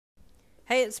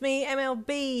Hey, it's me,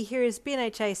 MLB. Here is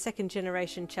BNHA Second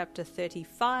Generation Chapter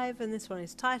 35, and this one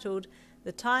is titled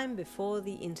The Time Before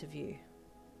the Interview.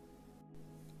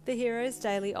 The hero's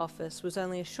daily office was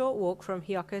only a short walk from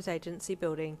Hiyoko's agency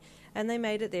building, and they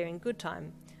made it there in good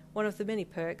time. One of the many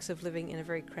perks of living in a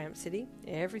very cramped city,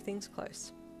 everything's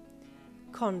close.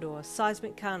 Condor,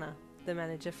 Seismic Kana, the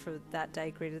manager for that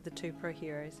day, greeted the two pro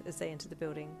heroes as they entered the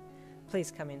building.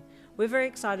 Please come in. We're very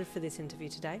excited for this interview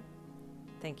today.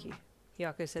 Thank you,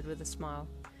 Hiyoko said with a smile.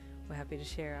 We're happy to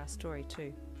share our story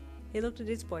too. He looked at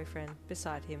his boyfriend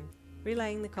beside him,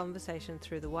 relaying the conversation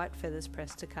through the white feathers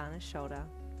pressed to Kana's shoulder.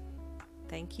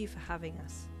 Thank you for having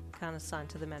us, Kana signed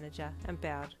to the manager and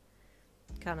bowed.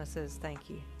 Kana says thank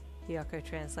you, Hiyoko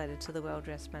translated to the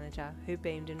well-dressed manager, who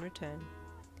beamed in return.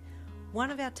 One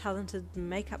of our talented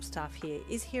makeup staff here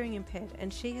is hearing impaired,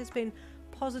 and she has been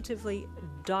positively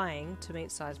dying to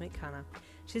meet Seismic Kana.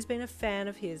 She's been a fan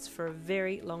of his for a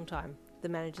very long time, the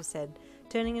manager said,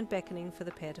 turning and beckoning for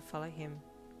the pair to follow him.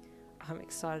 I'm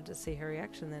excited to see her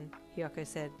reaction then, Hiyoko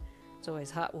said. It's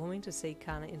always heartwarming to see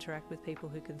Kana interact with people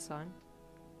who can sign.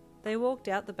 They walked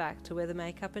out the back to where the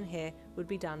makeup and hair would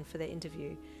be done for their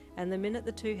interview, and the minute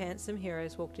the two handsome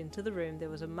heroes walked into the room, there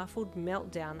was a muffled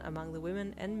meltdown among the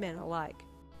women and men alike.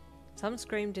 Some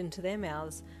screamed into their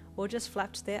mouths or just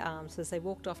flapped their arms as they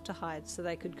walked off to hide so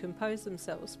they could compose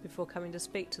themselves before coming to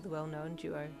speak to the well-known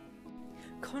duo.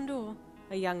 Condor,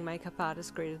 a young makeup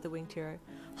artist, greeted the winged hero.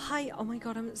 Hi, oh my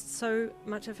god, I'm so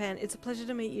much a fan. It's a pleasure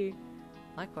to meet you.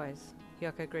 Likewise,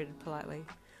 Hiyoko greeted politely.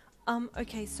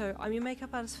 Okay, so I'm your makeup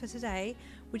artist for today.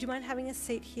 Would you mind having a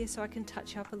seat here so I can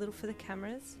touch you up a little for the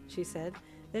cameras? She said,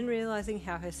 then realising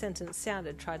how her sentence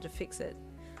sounded, tried to fix it.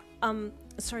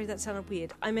 Sorry, that sounded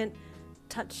weird. I meant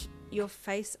touch your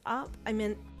face up. I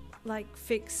meant like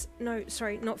fix. No,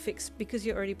 sorry, not fix, because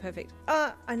you're already perfect.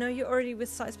 I know you're already with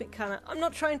Seismic Kana. I'm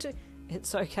not trying to...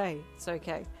 It's okay, it's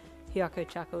okay. Hiyoko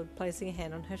chuckled, placing a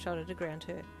hand on her shoulder to ground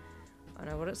her. I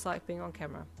know what it's like being on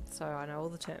camera, so I know all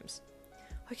the terms.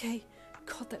 Okay,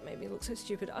 God, that made me look so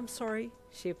stupid. I'm sorry,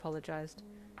 she apologised.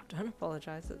 Don't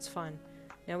apologise, it's fine.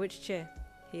 Now which chair?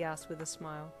 He asked with a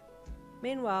smile.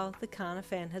 Meanwhile, the Kana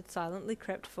fan had silently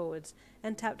crept forwards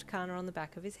and tapped Kana on the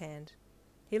back of his hand.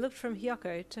 He looked from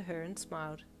Hiyoko to her and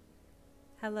smiled.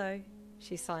 Hello,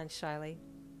 she signed shyly.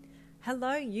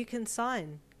 Hello, you can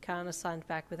sign, Kana signed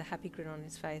back with a happy grin on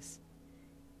his face.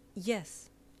 Yes,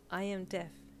 I am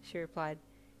deaf, she replied.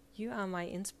 You are my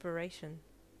inspiration.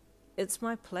 It's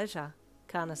my pleasure,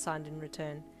 Kana signed in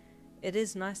return. It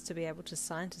is nice to be able to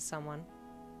sign to someone.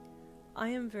 I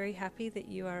am very happy that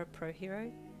you are a pro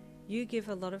hero. You give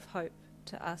a lot of hope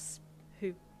to us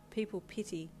who people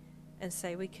pity and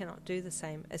say we cannot do the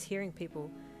same as hearing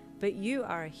people, but you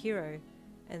are a hero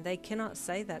and they cannot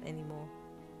say that anymore.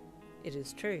 It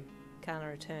is true, Kana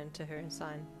returned to her and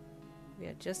signed. We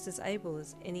are just as able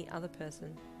as any other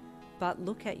person. But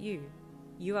look at you.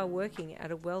 You are working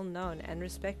at a well-known and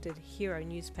respected hero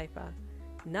newspaper.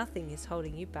 Nothing is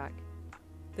holding you back.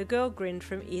 The girl grinned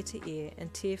from ear to ear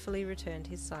and tearfully returned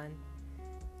his sign.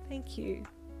 Thank you.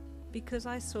 Because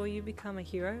I saw you become a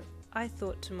hero, I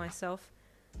thought to myself,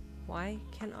 why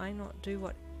can I not do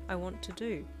what I want to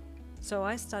do? So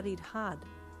I studied hard,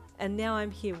 and now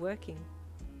I'm here working.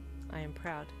 I am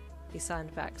proud, he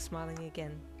signed back, smiling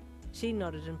again. She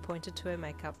nodded and pointed to her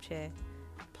makeup chair.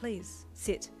 Please,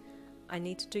 sit. I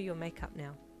need to do your makeup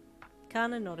now.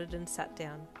 Kana nodded and sat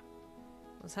down.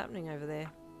 What's happening over there?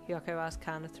 Hiyoko asked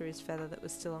Kana through his feather that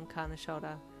was still on Kana's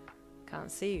shoulder. Can't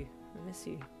see you. I miss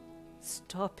you.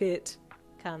 Stop it,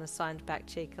 Kana signed back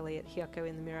cheekily at Hiyoko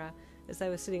in the mirror as they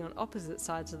were sitting on opposite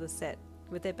sides of the set,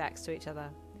 with their backs to each other.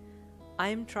 I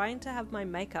am trying to have my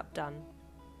makeup done.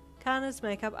 Kana's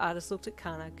makeup artist looked at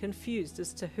Kana, confused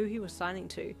as to who he was signing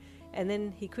to, and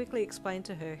then he quickly explained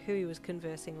to her who he was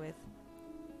conversing with.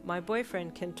 My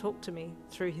boyfriend can talk to me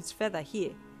through his feather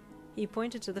here. He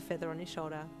pointed to the feather on his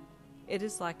shoulder. It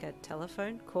is like a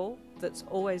telephone call that's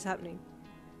always happening.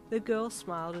 The girl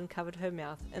smiled and covered her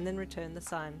mouth and then returned the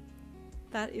sign.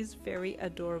 That is very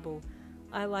adorable.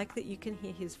 I like that you can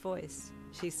hear his voice,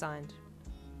 she signed.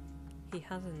 He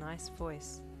has a nice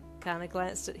voice. Kana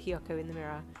glanced at Hiyoko in the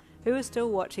mirror, who was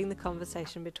still watching the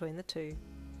conversation between the two.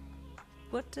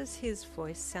 What does his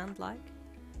voice sound like?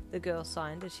 The girl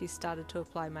signed as she started to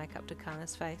apply makeup to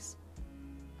Kana's face.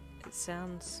 It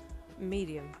sounds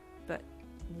medium, but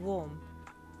warm,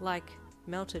 like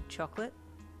melted chocolate,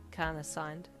 Kana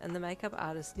signed, and the makeup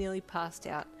artist nearly passed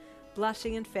out,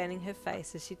 blushing and fanning her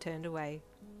face as she turned away.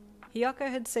 Hiyoko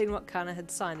had seen what Kana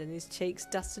had signed, and his cheeks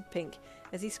dusted pink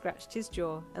as he scratched his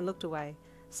jaw and looked away,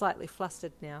 slightly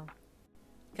flustered now.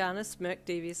 Kana smirked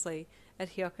deviously at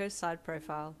Hiyoko's side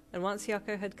profile, and once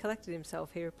Hiyoko had collected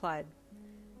himself, he replied,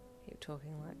 "Keep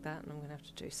talking like that and I'm going to have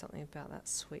to do something about that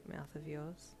sweet mouth of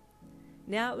yours."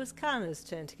 Now it was Kana's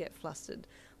turn to get flustered,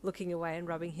 looking away and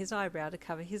rubbing his eyebrow to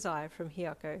cover his eye from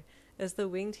Hiyoko, as the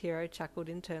winged hero chuckled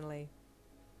internally.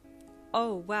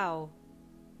 "Oh, wow.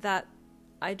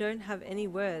 I don't have any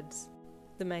words,"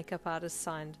 the makeup artist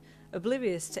signed,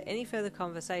 oblivious to any further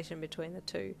conversation between the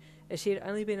two, as she had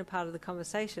only been a part of the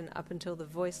conversation up until the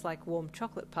voice-like warm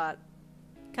chocolate part.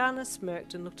 Kana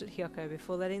smirked and looked at Hiyoko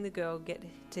before letting the girl get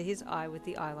to his eye with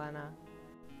the eyeliner.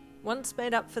 Once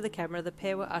made up for the camera, the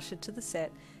pair were ushered to the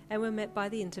set and were met by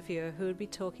the interviewer, who would be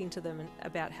talking to them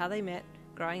about how they met,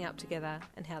 growing up together,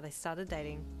 and how they started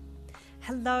dating.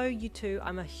 "Hello, you two,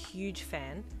 I'm a huge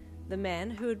fan," the man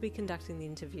who would be conducting the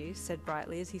interview said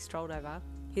brightly as he strolled over,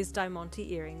 his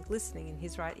diamante earring glistening in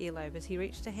his right earlobe as he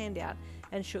reached a hand out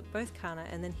and shook both Kana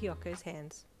and then Hiyoko's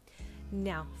hands.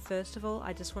 "Now, first of all,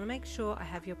 I just want to make sure I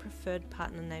have your preferred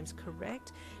partner names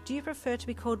correct. Do you prefer to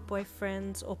be called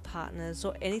boyfriends or partners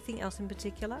or anything else in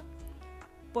particular?"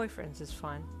 "Boyfriends is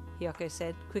fine," Hiyoko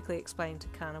said, quickly explaining to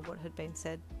Kana what had been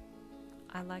said.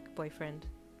 "I like boyfriend,"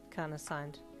 Kana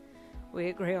signed. "We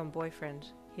agree on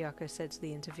boyfriend," Hiyoko said to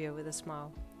the interviewer with a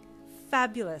smile.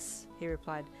 "Fabulous," he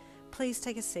replied. "Please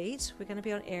take a seat. We're going to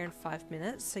be on air in 5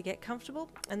 minutes, so get comfortable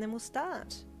and then we'll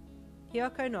start."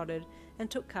 Hiyoko nodded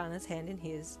and took Kana's hand in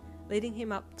his, leading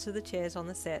him up to the chairs on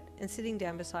the set and sitting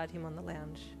down beside him on the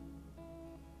lounge.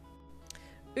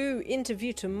 "Ooh,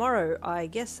 interview tomorrow. I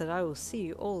guess that I will see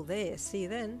you all there. See you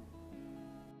then."